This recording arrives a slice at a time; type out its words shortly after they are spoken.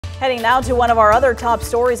Heading now to one of our other top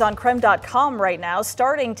stories on KREM.com right now.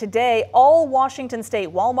 Starting today, all Washington State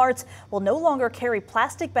Walmarts will no longer carry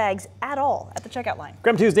plastic bags at all at the checkout line.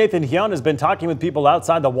 KREM 2's Nathan Hyun has been talking with people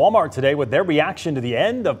outside the Walmart today with their reaction to the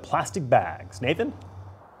end of plastic bags. Nathan?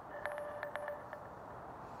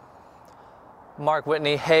 Mark,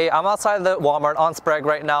 Whitney, hey, I'm outside the Walmart on Sprague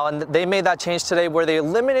right now, and they made that change today where they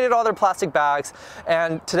eliminated all their plastic bags.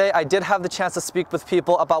 And today I did have the chance to speak with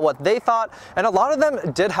people about what they thought, and a lot of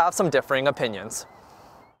them did have some differing opinions.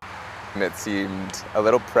 It seemed a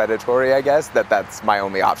little predatory, I guess, that's my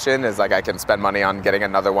only option, is like I can spend money on getting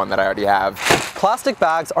another one that I already have. Plastic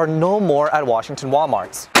bags are no more at Washington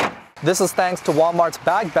Walmarts. This is thanks to Walmart's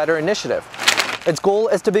Bag Better initiative. Its goal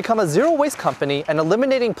is to become a zero-waste company, and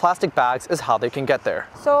eliminating plastic bags is how they can get there.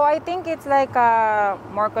 So I think it's like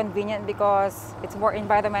more convenient because it's more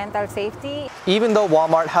environmental safety. Even though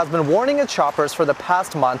Walmart has been warning its shoppers for the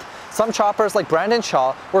past month, some shoppers like Brandon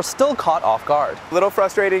Shaw were still caught off guard. A little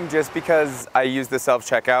frustrating just because I use the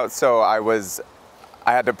self-checkout, so I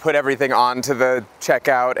had to put everything onto the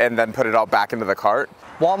checkout and then put it all back into the cart.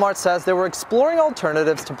 Walmart says they were exploring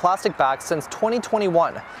alternatives to plastic bags since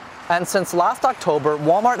 2021. And since last October,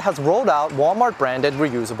 Walmart has rolled out Walmart-branded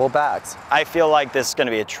reusable bags. I feel like this is going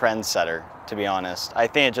to be a trendsetter, to be honest. I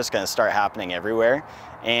think it's just going to start happening everywhere,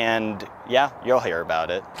 and yeah, you'll hear about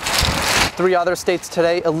it. 3 other states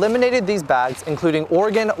today eliminated these bags, including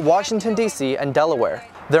Oregon, Washington, D.C., and Delaware.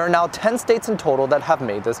 There are now 10 states in total that have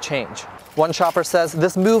made this change. One shopper says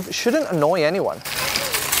this move shouldn't annoy anyone.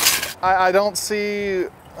 I don't see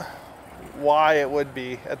why it would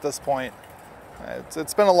be at this point.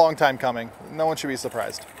 It's been a long time coming. No one should be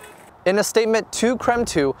surprised. In a statement to KREM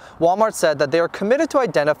 2, Walmart said that they are committed to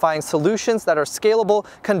identifying solutions that are scalable,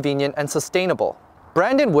 convenient, and sustainable.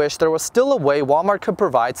 Brandon wished there was still a way Walmart could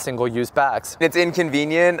provide single-use bags. It's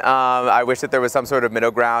inconvenient. I wish that there was some sort of middle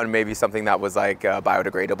ground, maybe something that was like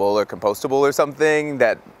biodegradable or compostable or something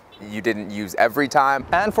that you didn't use every time.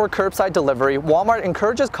 And for curbside delivery, Walmart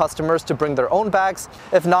encourages customers to bring their own bags.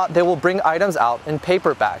 If not, they will bring items out in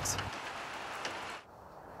paper bags.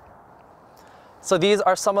 So these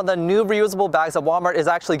are some of the new reusable bags that Walmart is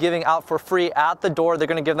actually giving out for free at the door. They're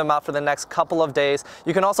going to give them out for the next couple of days.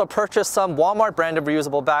 You can also purchase some Walmart branded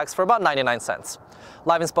reusable bags for about 99 cents.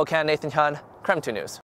 Live in Spokane, Nathan Hyun, KREM 2 News.